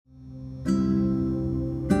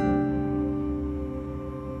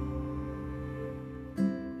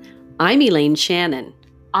I'm Elaine Shannon.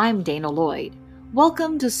 I'm Dana Lloyd.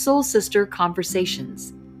 Welcome to Soul Sister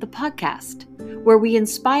Conversations, the podcast where we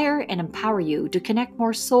inspire and empower you to connect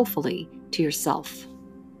more soulfully to yourself.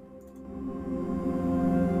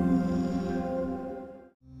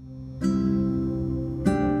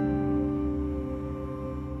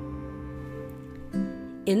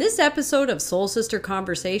 In this episode of Soul Sister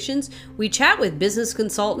Conversations, we chat with business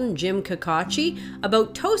consultant Jim Kokocki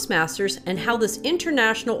about Toastmasters and how this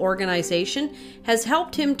international organization has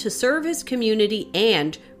helped him to serve his community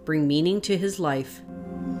and bring meaning to his life.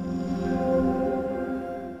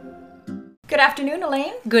 Good afternoon,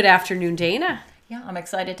 Elaine. Good afternoon, Dana. Yeah, I'm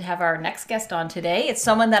excited to have our next guest on today. It's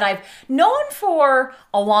someone that I've known for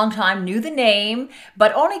a long time, knew the name,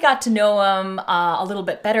 but only got to know him a little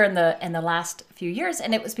bit better in the last few years,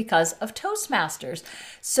 and it was because of Toastmasters.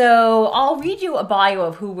 So I'll read you a bio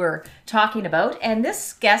of who we're talking about, and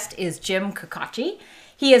this guest is Jim Kokocki.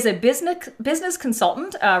 He is a business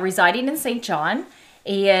consultant residing in St. John.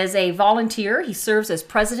 He is a volunteer. He serves as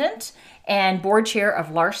president and board chair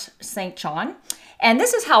of L'Arche St. John. And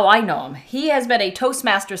this is how I know him. He has been a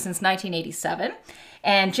Toastmaster since 1987.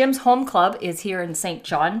 And Jim's home club is here in St.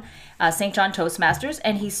 John Toastmasters.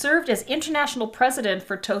 And he served as international president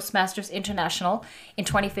for Toastmasters International in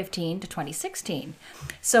 2015 to 2016.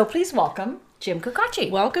 So please welcome Jim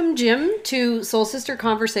Kokocki. Welcome, Jim, to Soul Sister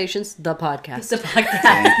Conversations, the podcast.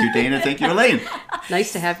 Thank you, Dana. Thank you, Elaine.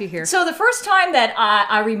 Nice to have you here. So the first time that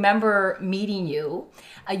I remember meeting you,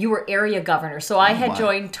 you were area governor. So I had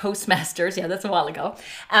joined Toastmasters, that's a while ago,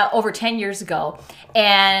 over 10 years ago.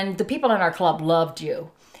 And the people in our club loved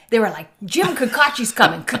you. They were like, Jim Kokocki's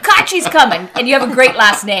coming. Kokocki's coming. And you have a great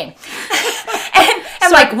last name. And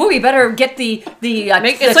I'm like, we better get the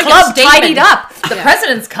club tidied up. The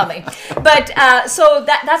president's coming. But so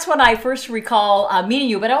that's when I first recall meeting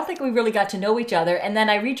you. But I don't think we really got to know each other. And then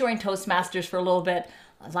I rejoined Toastmasters for a little bit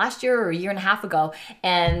last year or a year and a half ago,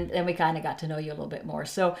 and then we kind of got to know you a little bit more.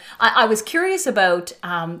 So I was curious about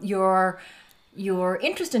your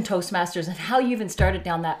interest in Toastmasters and how you even started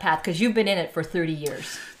down that path, because you've been in it for 30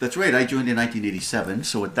 years. That's right. I joined in 1987.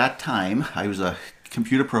 So at that time, I was a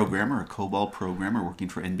computer programmer, a COBOL programmer, working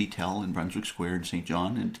for NBTel in Brunswick Square in St.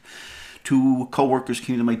 John. And two co-workers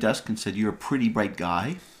came to my desk and said, "You're a pretty bright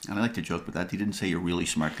guy." And I like to joke with that. They didn't say you're a really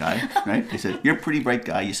smart guy, right? They said, "You're a pretty bright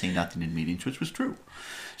guy. You say nothing in meetings," which was true.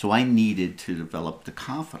 So I needed to develop the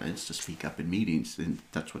confidence to speak up in meetings. And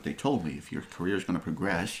that's what they told me. If your career is going to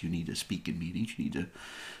progress, you need to speak in meetings. You need to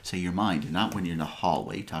say your mind. And not when you're in the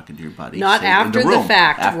hallway talking to your buddies. Not after in the room. the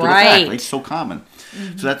fact, after right. The fact, right? It's so common.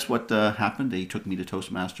 Mm-hmm. So that's what happened. They took me to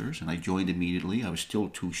Toastmasters, and I joined immediately. I was still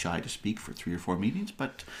too shy to speak for 3 or 4 meetings.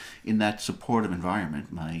 But in that supportive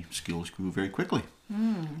environment, my skills grew very quickly.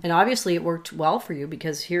 And obviously it worked well for you,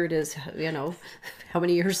 because here it is, how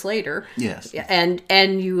many years later? Yes. And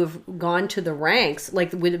you have gone to the ranks.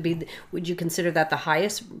 Like, would you consider that the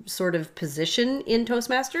highest sort of position in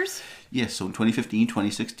Toastmasters? Yes. So in 2015,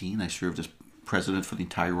 2016, I served as president for the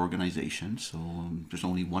entire organization. So there's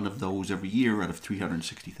only one of those every year out of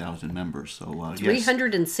 360,000 members. So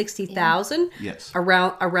 360,000? Yes.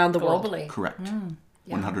 Around the world. Globally. Correct.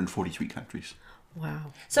 143 countries.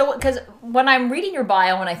 Wow. So, because when I'm reading your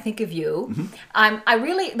bio and I think of you,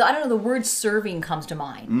 the word serving comes to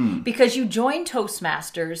mind, because you joined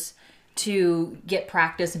Toastmasters to get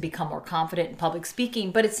practice and become more confident in public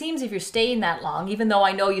speaking. But it seems if you're staying that long, even though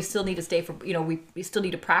I know you still need to stay for, we still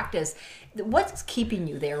need to practice, what's keeping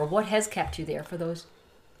you there, or what has kept you there for those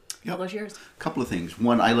all those years? A couple of things.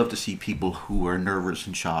 One, I love to see people who are nervous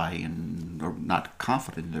and shy and are not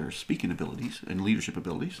confident in their speaking abilities and leadership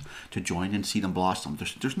abilities to join and see them blossom.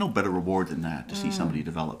 There's no better reward than that, to see somebody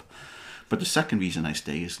develop. But the second reason I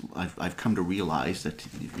stay is I've come to realize that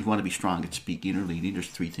if you want to be strong at speaking or leading, there's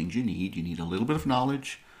 3 things you need. You need a little bit of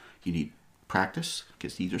knowledge, you need practice,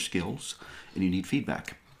 because these are skills, and you need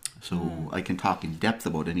feedback. So I can talk in depth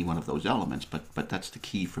about any one of those elements, but that's the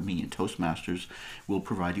key for me. And Toastmasters will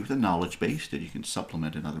provide you with a knowledge base that you can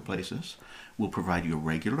supplement in other places. We'll provide you a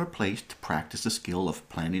regular place to practice the skill of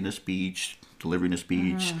planning a speech, delivering a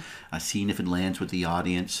speech, seeing if it lands with the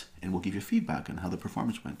audience, and we'll give you feedback on how the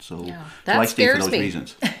performance went. So, that I stay for scares those me.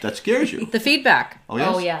 Reasons. That scares you. The feedback. Oh, yes?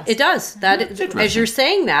 Oh, yes. It does. As you're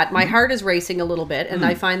saying that, my heart is racing a little bit, and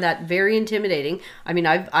I find that very intimidating. I mean,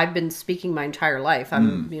 I've been speaking my entire life.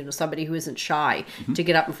 I'm somebody who isn't shy to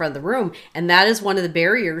get up in front of the room, and that is one of the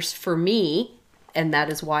barriers for me. And that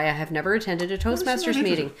is why I have never attended a Toastmasters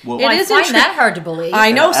meeting. Well, I find that hard to believe.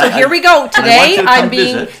 I know. So here we go. Today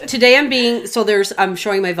I'm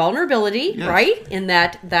showing my vulnerability, right? In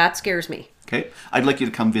that scares me. Okay, I'd like you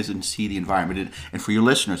to come visit and see the environment, and for your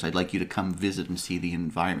listeners, I'd like you to come visit and see the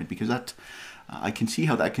environment, because that I can see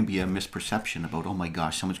how that can be a misperception about, oh my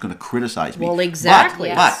gosh, someone's going to criticize me. Well, exactly.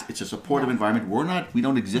 But it's a supportive environment. We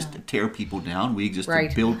don't exist to tear people down. We exist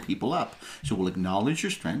to build people up. So we'll acknowledge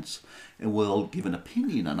your strengths, and we'll give an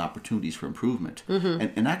opinion on opportunities for improvement.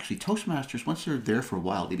 And actually, Toastmasters, once they're there for a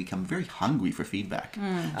while, they become very hungry for feedback.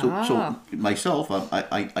 So myself,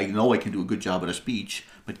 I know I can do a good job at a speech,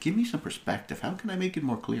 but give me some perspective. How can I make it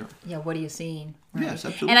more clear? Yeah, what are you seeing? Right. Yes,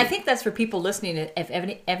 absolutely. And I think that's for people listening. If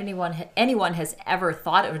anyone has ever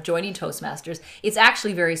thought of joining Toastmasters, it's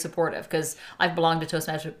actually very supportive, because I've belonged to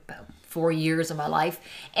Toastmasters about 4 years of my life,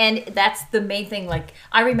 and that's the main thing. Like,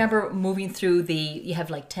 I remember moving through you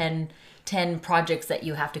have like 10 projects that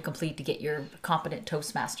you have to complete to get your competent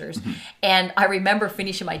Toastmasters. And I remember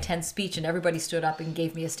finishing my 10th speech, and everybody stood up and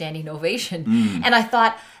gave me a standing ovation. And I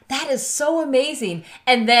thought, that is so amazing.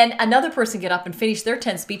 And then another person get up and finish their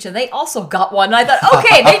 10th speech, and they also got one. And I thought,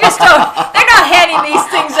 okay, they're not handing these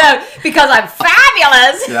things out because I'm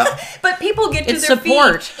fabulous. Yeah. But people get to their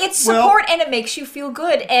support. feet. It's support, and it makes you feel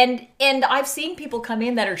good. And I've seen people come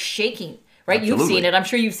in that are shaking. Right, absolutely. You've seen it. I'm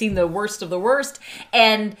sure you've seen the worst of the worst.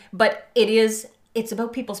 But it's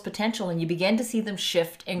about people's potential, and you begin to see them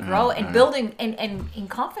shift and grow and building and in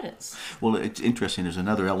confidence. Well, it's interesting. There's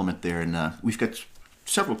another element there, and we've got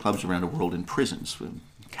several clubs around the world in prisons.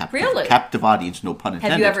 Really? Captive audience, no pun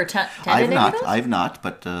intended. Have you ever attended I've not,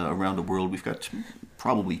 but around the world we've got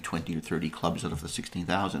probably 20 or 30 clubs out of the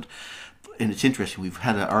 16,000. And it's interesting, we've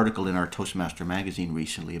had an article in our Toastmaster magazine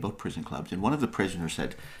recently about prison clubs, and one of the prisoners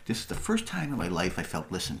said, this is the first time in my life I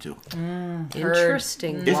felt listened to.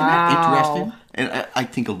 Interesting. Isn't that interesting? And I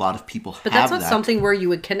think a lot of people have that. But that's not something where you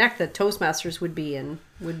would connect that Toastmasters would be in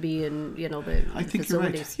the I think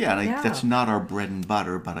facilities. You're right. Yeah, and that's not our bread and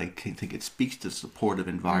butter, but I think it speaks to the supportive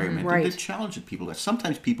environment and the challenge that people have.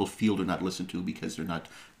 Sometimes people feel they're not listened to because they're not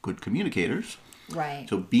good communicators. Right.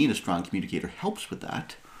 So being a strong communicator helps with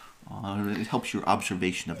that. It helps your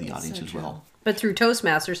observation of the audience as well. But through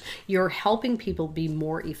Toastmasters, you're helping people be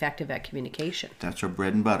more effective at communication. That's our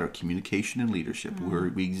bread and butter, communication and leadership, where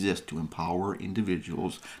we exist to empower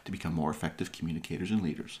individuals to become more effective communicators and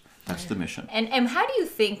leaders. That's the mission. And how do you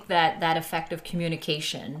think that effective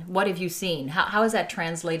communication, what have you seen? How is that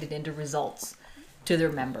translated into results to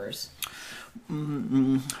their members?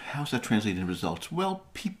 How's that translated into results? Well,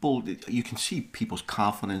 you can see people's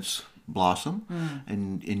confidence blossom,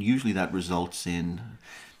 and usually that results in,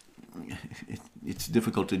 it's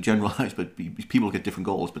difficult to generalize, but people get different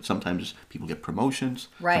goals, but sometimes people get promotions,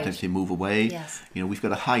 sometimes they move away. Yes. We've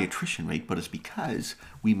got a high attrition rate, but it's because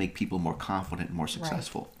we make people more confident and more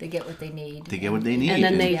successful. They get what they need. And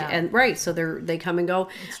then so they come and go.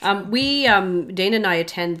 Dana and I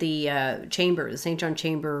attend the Chamber, the St. John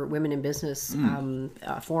Chamber Women in Business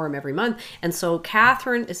Forum every month. And so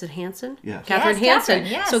Catherine, is it Hansen? Yes. Catherine Hansen.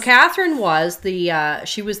 Catherine, yes. So Catherine was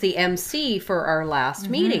she was the MC for our last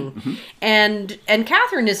meeting. And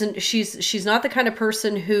Catherine she's not the kind of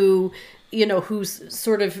person who's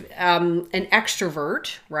sort of an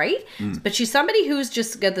extrovert, right? But she's somebody who's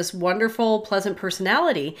just got this wonderful, pleasant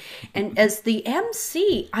personality. And as the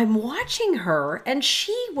MC, I'm watching her, and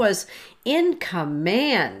she was in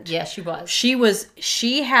command. Yes, she was.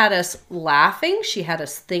 She had us laughing. She had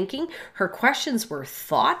us thinking. Her questions were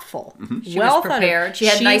thoughtful. She was prepared. She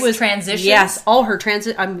had nice transitions. Yes, all her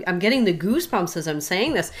transit. I'm getting the goosebumps as I'm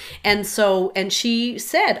saying this. And she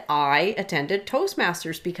said, I attended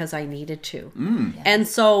Toastmasters because I needed to. And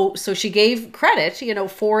so she gave credit,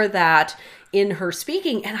 for that in her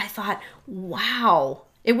speaking. And I thought, wow.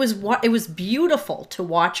 It was beautiful to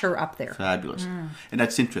watch her up there. Fabulous. And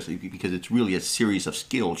that's interesting because it's really a series of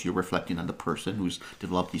skills. You're reflecting on the person who's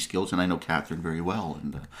developed these skills, and I know Catherine very well.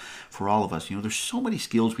 And for all of us, there's so many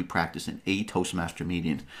skills we practice in a Toastmaster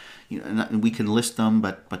meeting. And we can list them,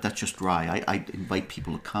 but that's just dry. I invite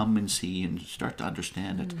people to come and see and start to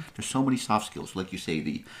understand it. There's so many soft skills, like you say,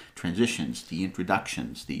 the transitions, the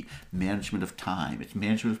introductions, the management of time. It's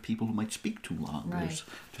management of people who might speak too long. Right.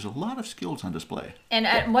 There's a lot of skills on display.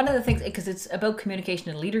 And one of the things, because it's about communication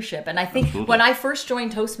and leadership, and I think when I first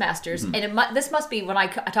joined Toastmasters, and this must be when I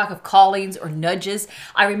talk of callings or nudges,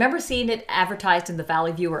 I remember seeing it advertised in the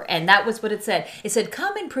Valley Viewer, and that was what it said. It said,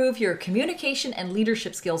 come improve your communication and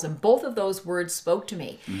leadership skills, and both of those words spoke to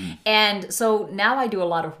me. And so now I do a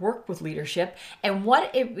lot of work with leadership, and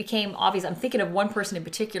what it became obvious, I'm thinking of one person in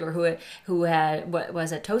particular who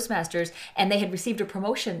was at Toastmasters, and they had received a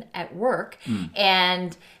promotion at work,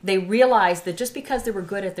 and they realized that just because they were were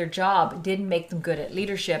good at their job didn't make them good at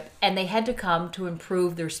leadership, and they had to come to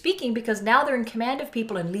improve their speaking because now they're in command of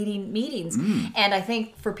people and leading meetings. And I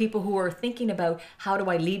think for people who are thinking about how do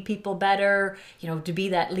I lead people better, to be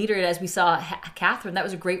that leader, as we saw Catherine, that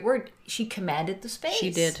was a great word. She commanded the space. She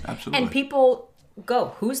did. Absolutely. And people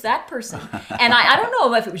go, who's that person? And I don't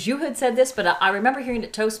know if it was you who had said this, but I remember hearing it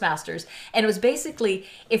at Toastmasters, and it was basically,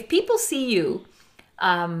 if people see you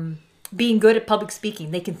being good at public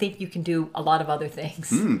speaking, they can think you can do a lot of other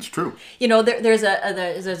things. It's true. There's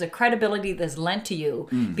a credibility that's lent to you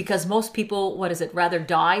because most people, rather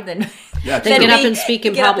die than they get up and speak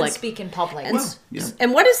in public.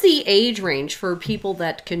 And what is the age range for people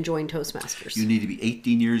that can join Toastmasters? You need to be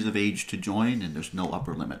 18 years of age to join, and there's no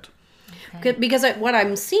upper limit. Okay. Because what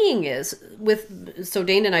I'm seeing is, so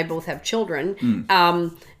Dane and I both have children,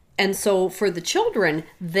 and so for the children,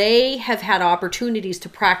 they have had opportunities to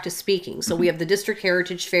practice speaking. So we have the district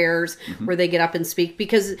heritage fairs where they get up and speak,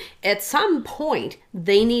 because at some point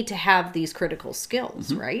they need to have these critical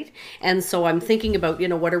skills, right? And so I'm thinking about,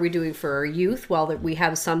 what are we doing for our youth? Well, that we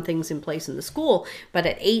have some things in place in the school, but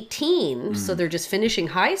at 18, so they're just finishing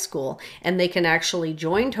high school, and they can actually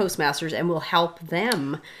join Toastmasters and will help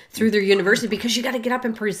them through their university, because you got to get up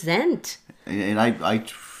and present. And I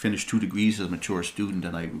finished 2 degrees as a mature student,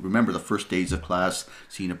 and I remember the first days of class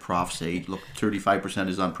seeing a prof say, look, 35%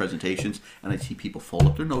 is on presentations, and I'd see people fold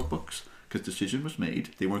up their notebooks because decision was made.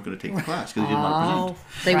 They weren't going to take the class because they didn't want to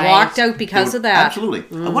present. They walked out because of that. Absolutely.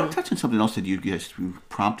 I want to touch on something else that you guys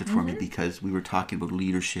prompted for me, because we were talking about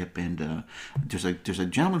leadership, and there's a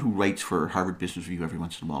gentleman who writes for Harvard Business Review every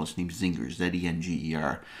once in a while. His name's Zinger,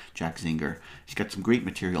 Zenger, Jack Zinger. He's got some great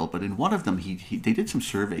material, but in one of them, they did some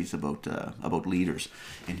surveys about leaders,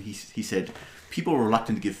 and he said people were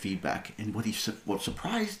reluctant to give feedback, and what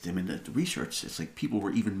surprised him in the research is like people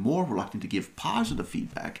were even more reluctant to give positive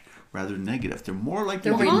feedback rather than negative. They're more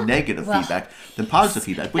likely to give negative feedback than positive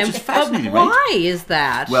feedback, which is fascinating, right? Why is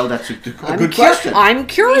that? Well, that's a good question. I'm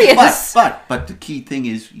curious. But the key thing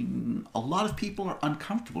is, a lot of people are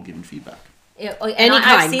uncomfortable giving feedback. Any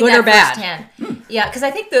kind, good or bad. Yeah, because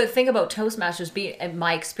I think the thing about Toastmasters, being in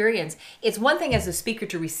my experience, it's one thing as a speaker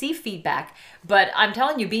to receive feedback, but I'm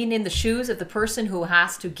telling you, being in the shoes of the person who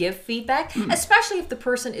has to give feedback, especially if the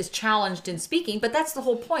person is challenged in speaking, but that's the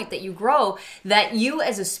whole point, that you grow, that you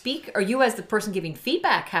as a speaker, or you as the person giving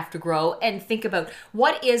feedback have to grow and think about,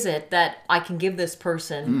 what is it that I can give this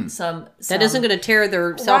person some that isn't going to tear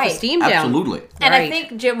their self-esteem down. Absolutely. And I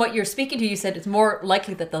think, Jim, what you're speaking to, you said it's more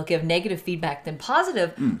likely that they'll give negative feedback than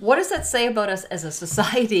positive. What does that say about us as a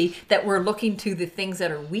society, that we're looking to the things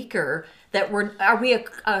that are weaker? That are we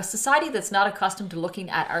a society that's not accustomed to looking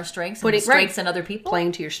at our strengths and strengths in other people?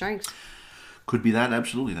 Playing to your strengths. Could be that,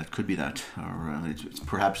 absolutely. That could be that. Or it's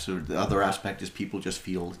perhaps the other aspect is people just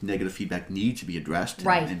feel negative feedback needs to be addressed,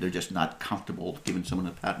 and they're just not comfortable giving someone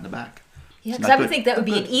a pat in the back. Yeah, because I would think that would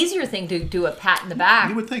be an easier thing to do, a pat in the back.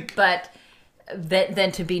 You would think. But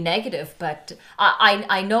than to be negative. But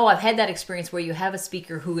I know I've had that experience where you have a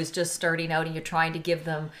speaker who is just starting out and you're trying to give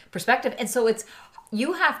them perspective. And so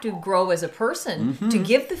you have to grow as a person to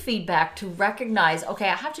give the feedback, to recognize, okay,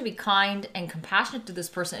 I have to be kind and compassionate to this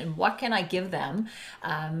person, and what can I give them?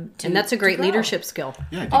 And that's a great leadership skill.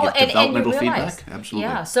 Yeah, to give developmental feedback. Absolutely.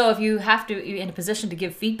 Yeah, so if you have to, you're in a position to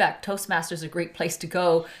give feedback, Toastmasters is a great place to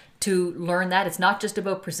go to learn that. It's not just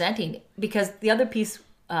about presenting, because the other piece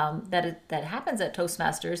that happens at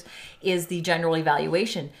Toastmasters is the general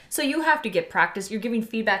evaluation. So you have to get practice. You're giving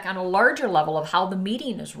feedback on a larger level of how the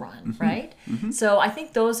meeting is run, right? So I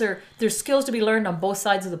think there's skills to be learned on both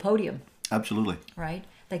sides of the podium. Absolutely. Right?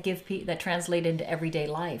 That translate into everyday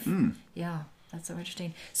life. Yeah, that's so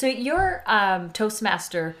interesting. So your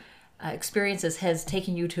Toastmaster experiences has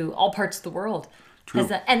taken you to all parts of the world. True.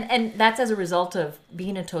 And that's as a result of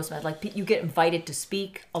being a Toastmaster. Like, you get invited to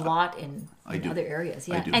speak a lot in other areas.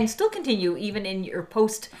 Yeah, and still continue even in your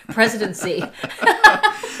post-presidency.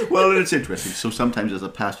 Well, it's interesting. So sometimes as a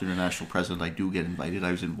past international president, I do get invited.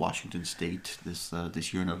 I was in Washington State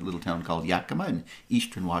this year in a little town called Yakima in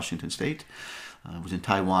eastern Washington State. I was in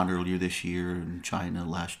Taiwan earlier this year, and China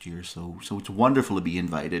last year. So it's wonderful to be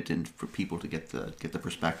invited and for people to get the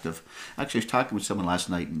perspective. Actually, I was talking with someone last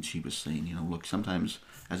night, and she was saying, look, sometimes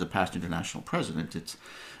as a past international president,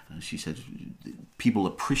 she said, people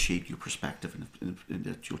appreciate your perspective and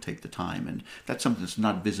that you'll take the time, and that's something that's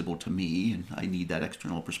not visible to me, and I need that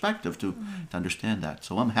external perspective to understand that.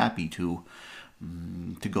 So I'm happy to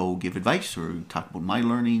go give advice or talk about my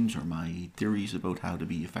learnings or my theories about how to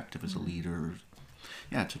be effective as a leader.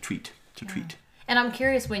 Yeah, it's a treat. It's a treat. And I'm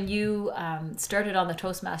curious, when you started on the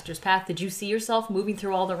Toastmasters path, did you see yourself moving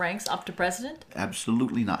through all the ranks up to president?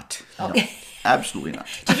 Absolutely not. Okay. No, absolutely not.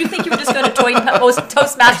 Did you think you were just going to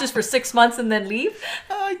Toastmasters for 6 months and then leave?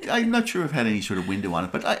 I'm not sure I've had any sort of window on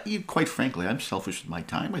it, but quite frankly, I'm selfish with my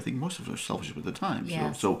time. I think most of us are selfish with the time.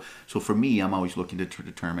 Yes. So for me, I'm always looking to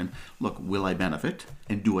determine, look, will I benefit,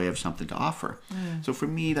 and do I have something to offer? So for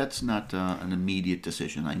me, that's not an immediate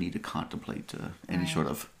decision. I need to contemplate any sort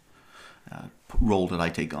of role that I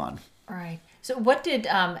take on. All right. So what did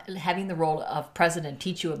having the role of president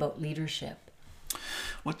teach you about leadership?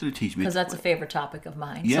 What did it teach me? Because that's a favorite topic of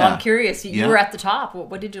mine. Yeah. So I'm curious. You were at the top.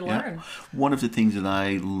 What did you learn? One of the things that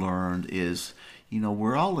I learned is,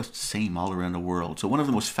 we're all the same all around the world. So one of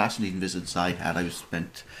the most fascinating visits I had,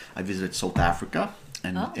 I visited South Africa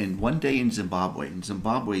and one day in Zimbabwe. And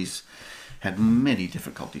Zimbabwe's had many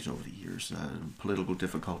difficulties over the years, political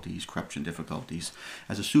difficulties, corruption difficulties.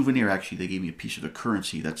 As a souvenir, actually, they gave me a piece of the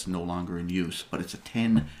currency that's no longer in use, but it's a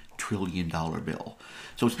 $10 trillion bill.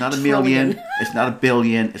 So it's not a million, it's not a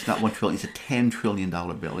billion, it's not 1 trillion, it's a $10 trillion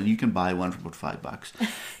bill, and you can buy one for about $5.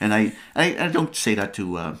 And I don't say that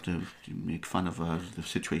to make fun of the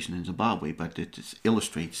situation in Zimbabwe, but it just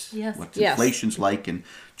illustrates what inflation's like and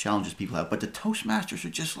challenges people have. But the Toastmasters are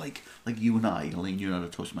just like you and I. Elaine, you're not a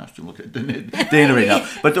Toastmaster. Look at Dana right now.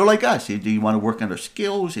 But they're like us. They want to work on their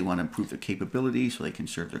skills. They want to improve their capabilities so they can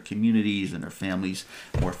serve their communities and their families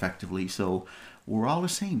more effectively. So we're all the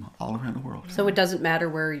same all around the world. So it doesn't matter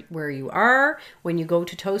where you are. When you go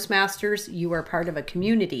to Toastmasters, you are part of a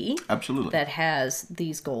community that has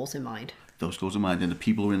these goals in mind. Those goals in mind. And the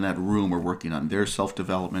people who are in that room are working on their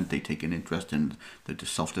self-development. They take an interest in the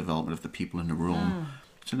self-development of the people in the room.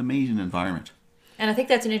 It's an amazing environment. And I think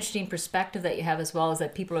that's an interesting perspective that you have as well, is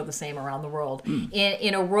that people are the same around the world.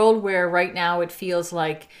 In a world where right now it feels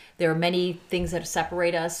like there are many things that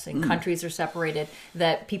separate us and countries are separated,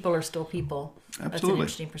 that people are still people. Absolutely. That's an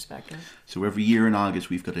interesting perspective. So every year in August,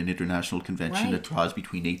 we've got an international convention that draws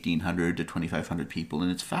between 1,800 to 2,500 people, and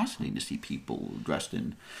it's fascinating to see people dressed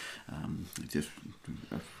in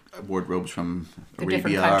wardrobes from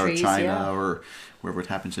Arabia or China or wherever it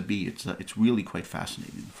happens to be. It's really quite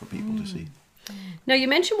fascinating for people to see. Now, you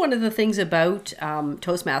mentioned one of the things about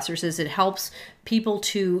Toastmasters is it helps people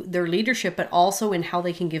to their leadership, but also in how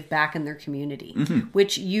they can give back in their community,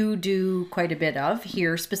 which you do quite a bit of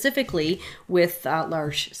here, specifically with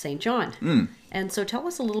L'Arche St. John. And so tell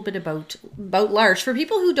us a little bit about L'Arche for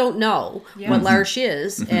people who don't know what L'Arche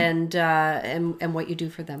is and what you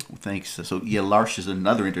do for them. Well, thanks. So L'Arche is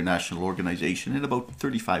another international organization in about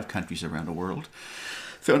 35 countries around the world.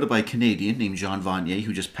 Founded by a Canadian named Jean Vanier,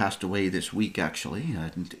 who just passed away this week, actually,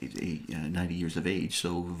 90 years of age.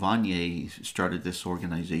 So Vanier started this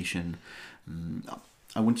organization,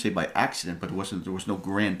 I wouldn't say by accident, but there was no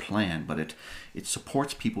grand plan, but it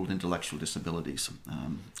supports people with intellectual disabilities.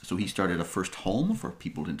 So he started a first home for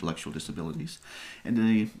people with intellectual disabilities. And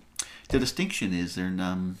the distinction is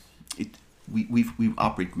we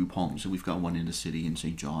operate group homes, and we've got one in the city in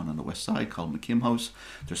St. John on the west side called McKim House.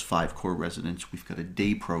 There's 5 core residents. We've got a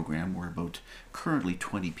day program where about currently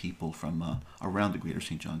 20 people from around the greater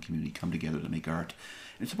St. John community come together to make art.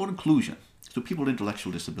 And it's about inclusion. So people with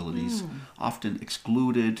intellectual disabilities, often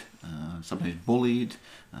excluded, sometimes bullied.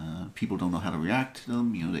 People don't know how to react to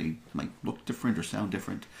them. They might look different or sound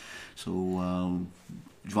different. So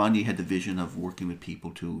Vanier had the vision of working with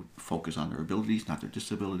people to focus on their abilities, not their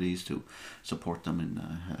disabilities, to support them and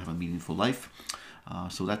have a meaningful life.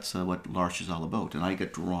 So that's what L'Arche is all about. And I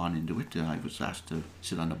got drawn into it. I was asked to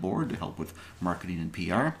sit on the board to help with marketing and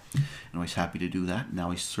PR. And I was happy to do that.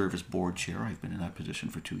 Now I serve as board chair. I've been in that position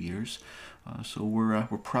for 2 years. So we're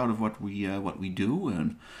proud of what we do.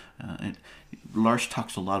 And L'Arche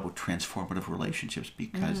talks a lot about transformative relationships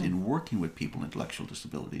because in working with people with intellectual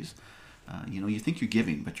disabilities, you think you're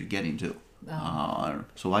giving, but you're getting too.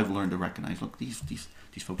 So I've learned to recognize, look, these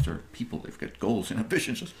folks are people. They've got goals and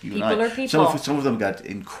ambitions. Just you and I. People are people. Some of them got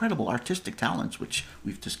incredible artistic talents, which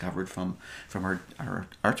we've discovered from our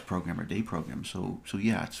arts program, our day program. So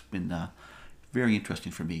yeah, it's been very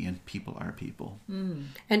interesting for me, and people are people.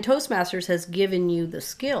 And Toastmasters has given you the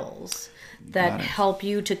skills that help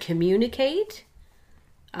you to communicate.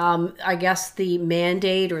 I guess the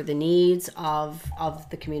mandate or the needs of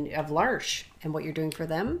the community of L'Arche and what you're doing for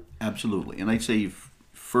them. Absolutely, and I'd say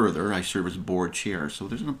further, I serve as board chair. So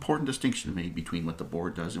there's an important distinction made between what the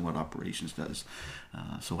board does and what operations does.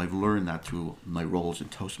 So I've learned that through my roles in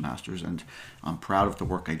Toastmasters, and I'm proud of the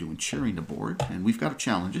work I do in chairing the board. And we've got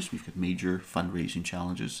challenges. We've got major fundraising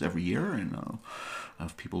challenges every year, and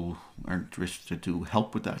if people are interested to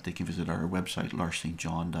help with that, they can visit our website,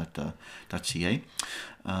 larstjohn.ca.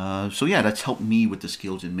 So yeah, that's helped me with the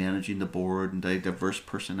skills in managing the board and the diverse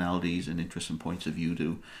personalities and interests and points of view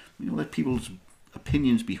to, let people's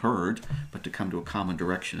opinions be heard, but to come to a common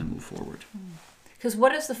direction and move forward. Because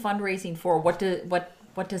what is the fundraising for? What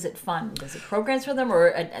does it fund? Does it programs for them,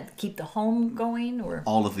 or keep the home going, or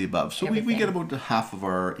all of the above? So we get about half of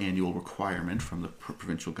our annual requirement from the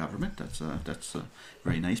provincial government. That's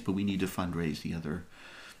very nice, but we need to fundraise the other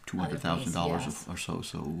 $200,000 or so.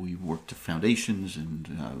 So we work to foundations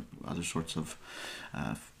and other sorts of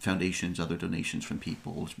foundations, other donations from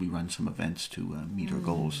people. We run some events to meet our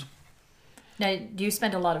goals. Now, do you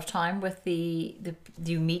spend a lot of time with do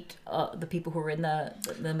you meet the people who are in the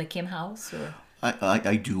McKim house, or?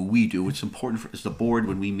 I do. We do. It's important as the board,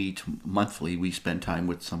 when we meet monthly, we spend time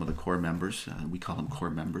with some of the core members. We call them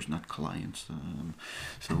core members, not clients.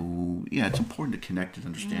 So yeah, it's important to connect and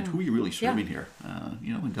understand who you're really serving here.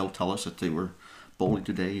 And they'll tell us that they were bowling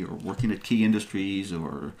today, or working at key industries,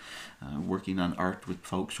 or working on art with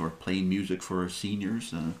folks, or playing music for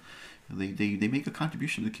seniors. They make a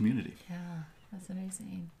contribution to the community. Yeah, that's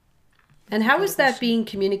amazing. And how is that being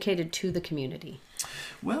communicated to the community?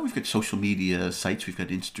 Well, we've got social media sites. We've got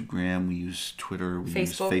Instagram. We use Twitter. We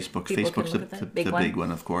use Facebook. Facebook's the big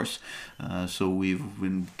one, of course. So we've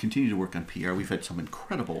been continuing to work on PR. We've had some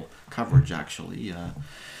incredible coverage, actually.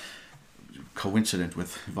 Coincident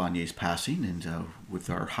with Vanya's passing, and with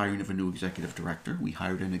our hiring of a new executive director. We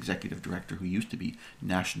hired an executive director who used to be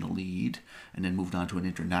national lead and then moved on to an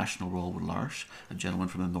international role with L'Arche, a gentleman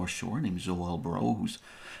from the North Shore named Zoel Barreau, who's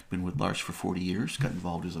been with L'Arche for 40 years, got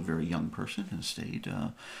involved as a very young person and stayed.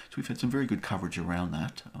 So we've had some very good coverage around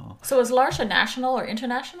that. So is L'Arche a national or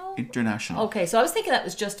international? International. Okay, so I was thinking that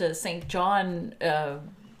was just a St. John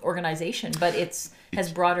organization, but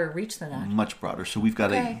has broader reach than that. Much broader. So we've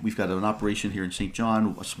got an operation here in St.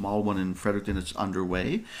 John, a small one in Fredericton that's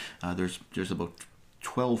underway. There's about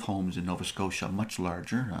 12 homes in Nova Scotia, a much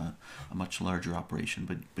larger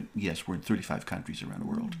operation. But yes, we're in 35 countries around the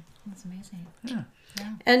world. That's amazing. Yeah.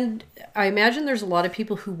 And I imagine there's a lot of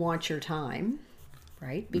people who want your time,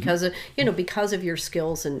 right? Because of because of your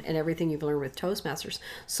skills and everything you've learned with Toastmasters.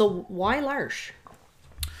 So why L'Arche?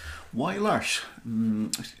 Why L'Arche?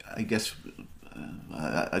 I guess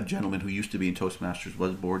a gentleman who used to be in Toastmasters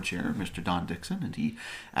was board chair, Mr. Don Dixon, and he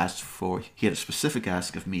had a specific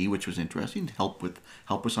ask of me, which was interesting, to help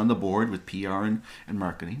us on the board with PR and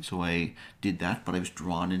marketing. So I did that, but I was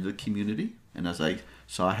drawn into the community, and as I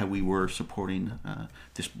saw how we were supporting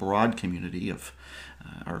this broad community of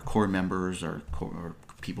our core members, our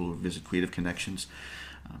people who visit Creative Connections,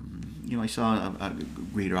 I saw a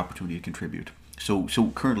greater opportunity to contribute. So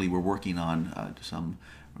currently we're working on some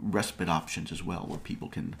respite options as well, where people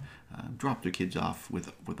can drop their kids off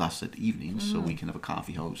with us at evenings, so we can have a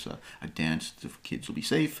coffee house, a dance. The kids will be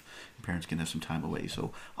safe, and parents can have some time away.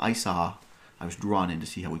 So I was drawn in to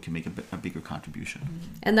see how we can make a bigger contribution.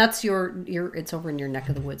 And that's it's over in your neck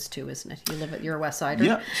of the woods too, isn't it? You're a West Sider.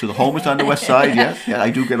 Yeah, so the home is on the west side, yeah.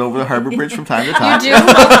 I do get over the Harbour Bridge from time to time. You do?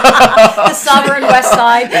 The sovereign West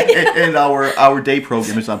Side. And our day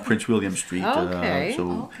program is on Prince William Street. Okay.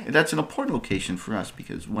 And that's an important location for us,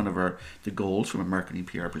 because one of the goals from a marketing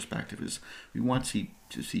PR perspective is we want to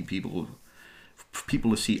see people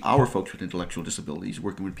to see our folks with intellectual disabilities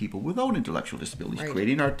working with people without intellectual disabilities, right.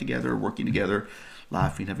 Creating art together, working together,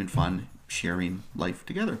 laughing, having fun, sharing life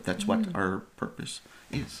together. That's what our purpose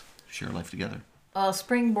is, share life together.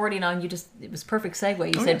 Springboarding on it was perfect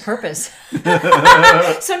segue. You said purpose. So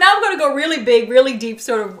now I'm going to go really big, really deep,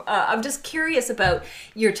 sort of, I'm just curious about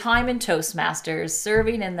your time in Toastmasters,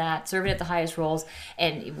 serving at the highest roles,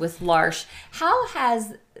 and with L'Arche. How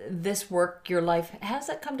has this work, your life, has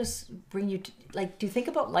that come to bring you to, do you think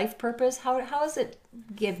about life purpose? How does it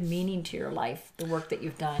give meaning to your life, the work that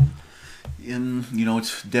you've done?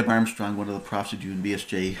 It's Deb Armstrong, one of the profs at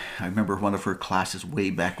UNBSJ. I remember one of her classes way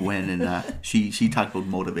back when, and she talked about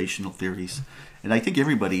motivational theories. And I think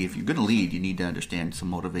everybody, if you're going to lead, you need to understand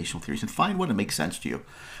some motivational theories and find what makes sense to you.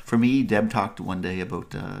 For me, Deb talked one day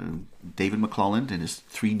about David McClelland and his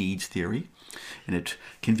 3 needs theory. And it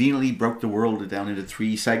conveniently broke the world down into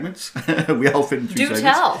 3 segments. We all fit in 3 segments. Do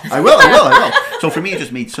tell. I will. So for me, it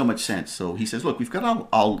just made so much sense. So he says, look, we've got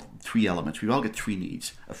all 3 elements. We've all got 3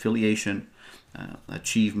 needs: affiliation,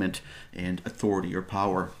 achievement, and authority or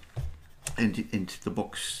power. And the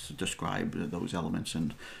books describe those elements,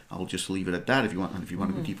 and I'll just leave it at that. If you want to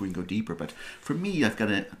go deeper, we can go deeper. But for me,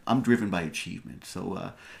 I'm driven by achievement.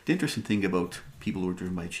 So the interesting thing about people who are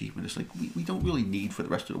driven by achievement is like we don't really need for the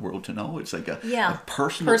rest of the world to know. It's like a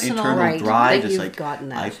personal internal drive. It's like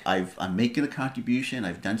I'm making a contribution.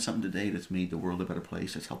 I've done something today that's made the world a better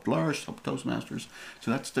place. It's helped L'Arche, helped Toastmasters. So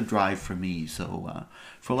that's the drive for me. So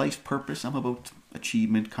for life's purpose, I'm about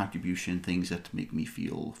achievement, contribution, things that make me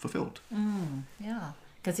feel fulfilled. Yeah,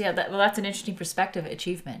 because that's an interesting perspective,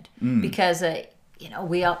 achievement, because you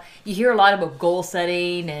hear a lot about goal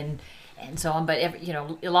setting and so on, but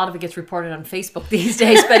a lot of it gets reported on Facebook these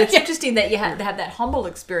days. But it's interesting that you have to have that humble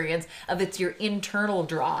experience of it's your internal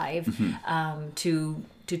drive to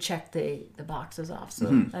check the boxes off.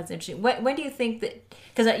 So that's interesting. When do you think that?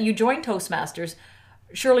 Because you joined Toastmasters,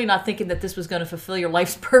 surely not thinking that this was going to fulfill your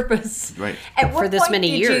life's purpose. Right. At what for this point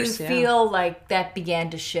many did years, you feel like that began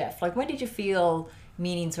to shift? Like, when did you feel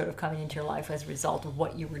meaning sort of coming into your life as a result of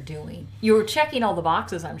what you were doing? You were checking all the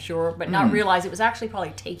boxes, I'm sure, but not realize it was actually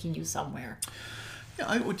probably taking you somewhere. Yeah,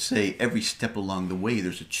 I would say every step along the way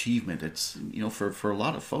there's achievement. It's for a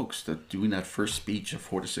lot of folks that doing that first speech, a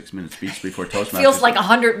 4 to 6 minute speech before Toastmasters feels like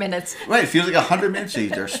 100 minutes. Right, it feels like 100 minutes.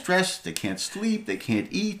 They're stressed, they can't sleep, they can't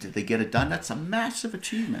eat, they get it done. That's a massive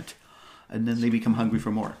achievement. And then they become hungry for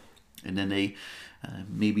more. And then they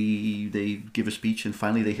maybe they give a speech and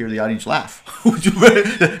finally they hear the audience laugh.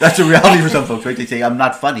 That's a reality for some folks, right? They say, I'm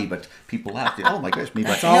not funny, but people laugh. They, oh my gosh, maybe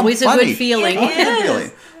it's always a good feeling.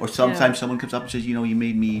 Or sometimes someone comes up and says, you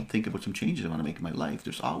made me think about some changes I want to make in my life.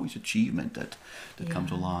 There's always achievement that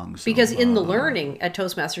comes along. So, because in the learning at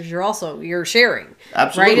Toastmasters, you're sharing.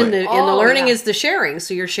 Absolutely. Right? In the learning is the sharing.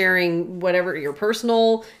 So you're sharing whatever your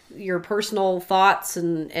personal thoughts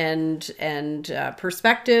and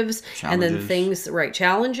perspectives, challenges. And then things,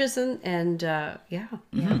 challenges and yeah.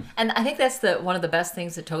 And I think that's one of the best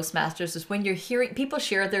things at Toastmasters is when you're hearing people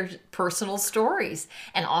share their personal stories,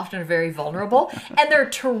 and often are very vulnerable, and they're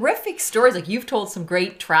terrific stories. Like, you've told some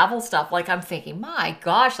great travel stuff. Like, I'm thinking, my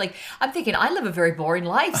gosh, I live a very boring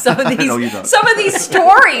life. Some of these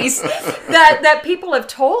stories that people have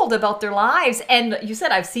told about their lives, and you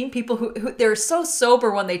said I've seen people who they're so sober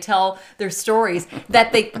when they tell their stories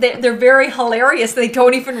that they're very hilarious. They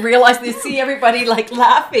don't even realize they see everybody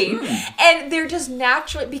laughing, and they're just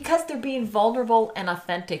naturally, because they're being vulnerable and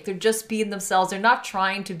authentic. They're just being themselves. They're not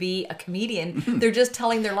trying to be a comedian. They're just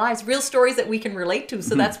telling their lives, real stories that we can relate to.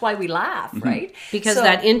 So that's why we laugh, right? Because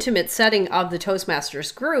that intimate setting of the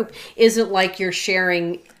Toastmasters group isn't like you're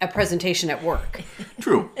sharing a presentation at work.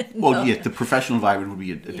 True. Well, yeah, the professional environment would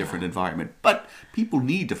be a different environment, but people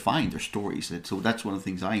need to find their stories. So that's one of the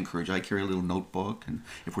things I encourage. I carry a little notebook, and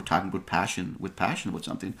if we're talking about passion about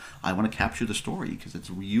something, I want to capture the story because it's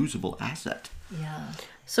a reusable asset. Yeah.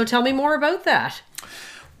 So tell me more about that.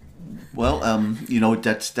 Well,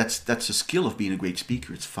 that's a skill of being a great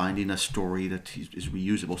speaker. It's finding a story that is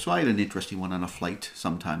reusable. So I had an interesting one on a flight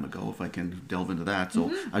some time ago, if I can delve into that.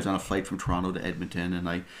 So I was on a flight from Toronto to Edmonton, and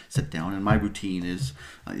I sat down, and my routine is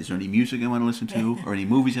there any music I want to listen to or any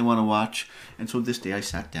movies I want to watch? And so this day I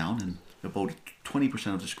sat down, and about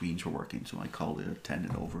 20% of the screens were working. So I called the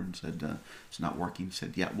attendant over and said, it's not working. He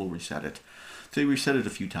said, yeah, we'll reset it. So he reset it a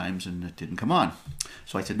few times and it didn't come on.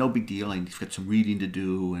 So I said, no big deal. I've got some reading to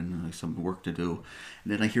do and some work to do.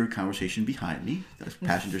 And then I hear a conversation behind me. The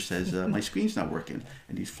passenger says, my screen's not working.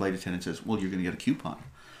 And the flight attendant says, well, you're going to get a coupon.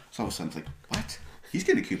 So all of a sudden it's like, what? He's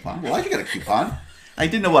getting a coupon? Well, I can get a coupon. I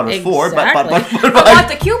didn't know what it was for, but I want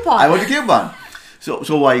the coupon. I want the coupon.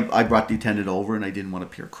 So I brought the attendant over, and I didn't want to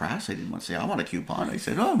appear crass. I didn't want to say, I want a coupon. I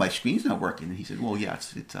said, oh, my screen's not working. And he said, well, yeah,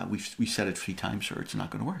 we said it 3 times, sir. It's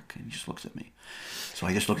not going to work. And he just looks at me. So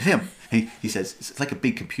I just look at him. He says, it's like a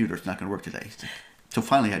big computer. It's not going to work today. So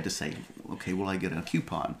finally I had to say, okay, will I get a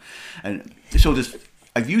coupon? And so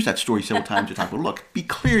I've used that story several times to talk about, look, be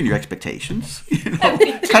clear in your expectations. Cut to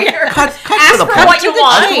the point. What you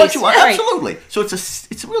want. Ask for what you want. Right. Absolutely. So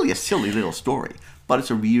it's really a silly little story, but it's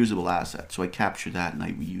a reusable asset. So I capture that and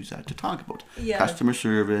I reuse that to talk about customer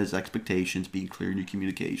service, expectations, being clear in your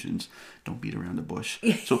communications, don't beat around the bush.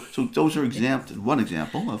 So those are one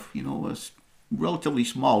example of a relatively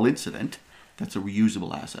small incident that's a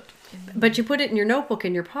reusable asset. But you put it in your notebook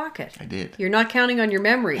in your pocket. I did. You're not counting on your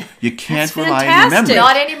memory. You can't rely on your memory.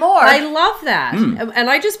 Not anymore. I love that. And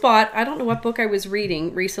I just bought, I don't know what book I was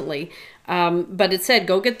reading recently, but it said,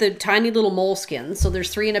 go get the tiny little moleskins. So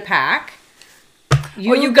there's 3 in a pack.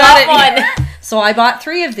 You got it. One. So I bought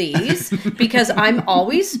 3 of these because I'm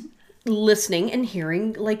always listening and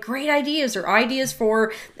hearing like great ideas or ideas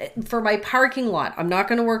for my parking lot. I'm not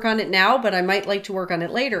going to work on it now, but I might like to work on it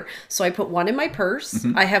later. So I put one in my purse.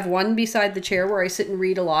 I have one beside the chair where I sit and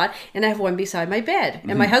read a lot, and I have one beside my bed.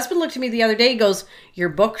 And my husband looked at me the other day, he goes, "Your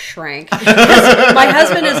book shrank." My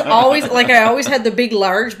husband is always like, I always had the big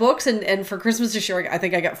large books, and for Christmas this year I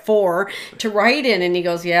think I got 4 to write in, and he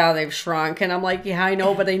goes, "Yeah, they've shrunk." And I'm like, "Yeah, I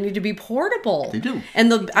know, but they need to be portable." They do.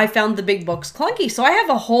 And I found the big books clunky. So I have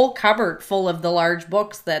a whole cupboard full of the large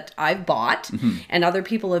books that I've bought and other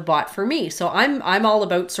people have bought for me. So I'm all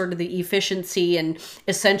about sort of the efficiency and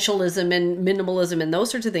essentialism and minimalism and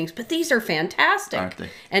those sorts of things. But these are fantastic. Aren't they?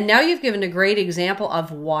 And now you've given a great example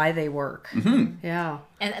of why they work. Yeah.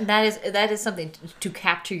 And that is something to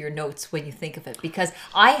capture your notes when you think of it, because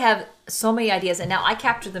I have so many ideas, and now I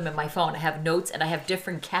capture them in my phone. I have notes, and I have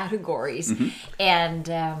different categories. And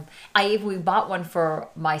we bought one for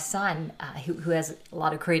my son, who has a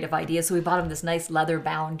lot of creative ideas. So we bought him this nice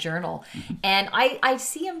leather-bound journal, and I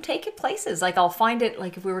see him take it places. Like I'll find it,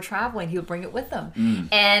 like if we were traveling, he would bring it with him,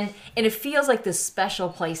 and it feels like this special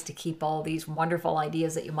place to keep all these wonderful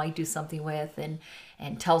ideas that you might do something with, and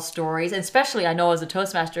tell stories. And especially, I know as a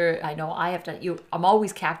Toastmaster, I know I have to. I'm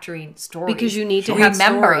always capturing stories because you need to have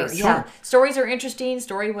remember. Stories. Yeah, stories are interesting.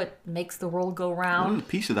 Story what makes the world go round. Well, a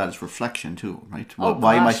piece of that is reflection too, right?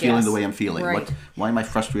 Why am I feeling the way I'm feeling? Right. Why am I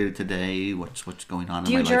frustrated today? What's going on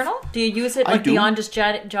in my life? Do you journal? Do you use it like beyond just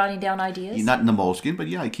jotting down ideas? Not in the moleskin, but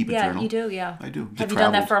yeah, I keep a journal. Yeah, you do. Yeah, I do. Have you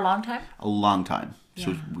done that for a long time? A long time. Yeah.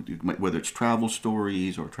 So whether it's travel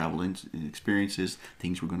stories or travel experiences,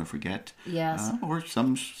 things we're going to forget, yes, or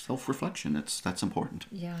some self-reflection, that's important.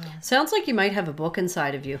 Yeah. Sounds like you might have a book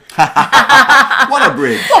inside of you. What a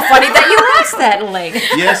bridge! Well, funny that you asked that, Elaine.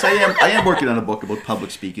 Yes, I am working on a book about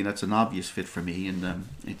public speaking. That's an obvious fit for me, and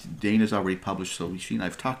Dana's already published, so she and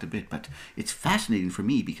I've talked a bit. But it's fascinating for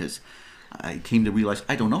me because I came to realize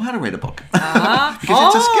I don't know how to write a book. Because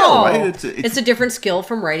it's a skill, right? It's a different skill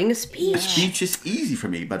from writing a speech. A speech is easy for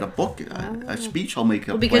me, but a book, a speech, I'll make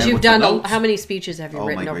a because you've done how many speeches have you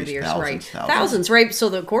written my over grace, the years? thousands, right? So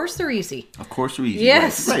of course they're easy. Of course they're easy.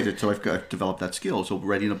 Yes. Right. So I've developed that skill. So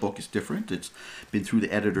writing a book is different. It's been through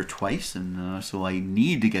the editor twice, and so I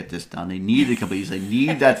need to get this done. I need to complete this. I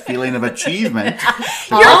need that feeling of achievement.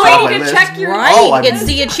 You're waiting to check your... Right. It's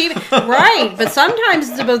the achievement. Right. But sometimes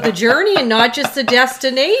it's about the journey and not just the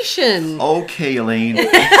destination. Okay, Elaine. And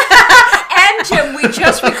Jim, we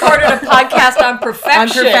just recorded a podcast on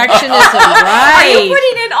perfection. On perfectionism, right. Are you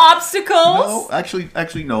putting in obstacles? No,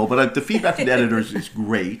 actually no. But the feedback from the editors is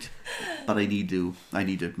great. But I need to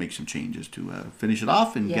make some changes to finish it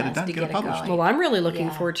off and get it done, get it published. Well, I'm really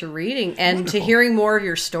looking forward to reading and to hearing more of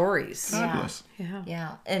your stories. Fabulous.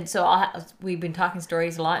 Yeah. And so we've been talking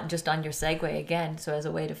stories a lot, and just on your segue again. So as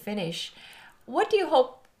a way to finish, what do you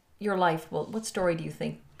hope your life will? What story do you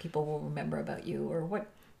think people will remember about you, or what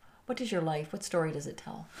is your life? What story does it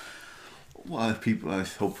tell? Well, I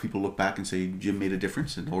hope people look back and say Jim made a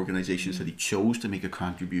difference in organizations that he chose to make a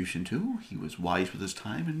contribution to. He was wise with his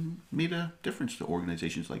time and made a difference to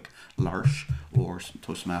organizations like L'Arche or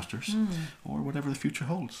Toastmasters or whatever the future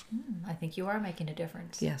holds. I think you are making a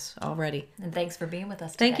difference. Yes, already. And thanks for being with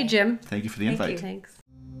us today. Thank you, Jim. Thank you for the invite. Thanks.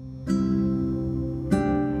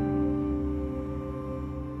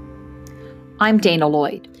 I'm Dana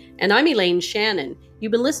Lloyd. And I'm Elaine Shannon.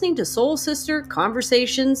 You've been listening to Soul Sister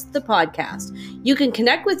Conversations, the podcast. You can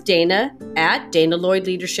connect with Dana at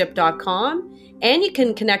danalloydleadership.com, and you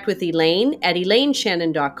can connect with Elaine at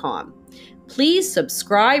elaineshannon.com. Please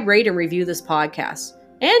subscribe, rate, and review this podcast.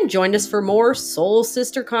 And join us for more Soul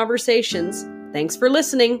Sister Conversations. Thanks for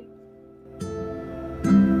listening.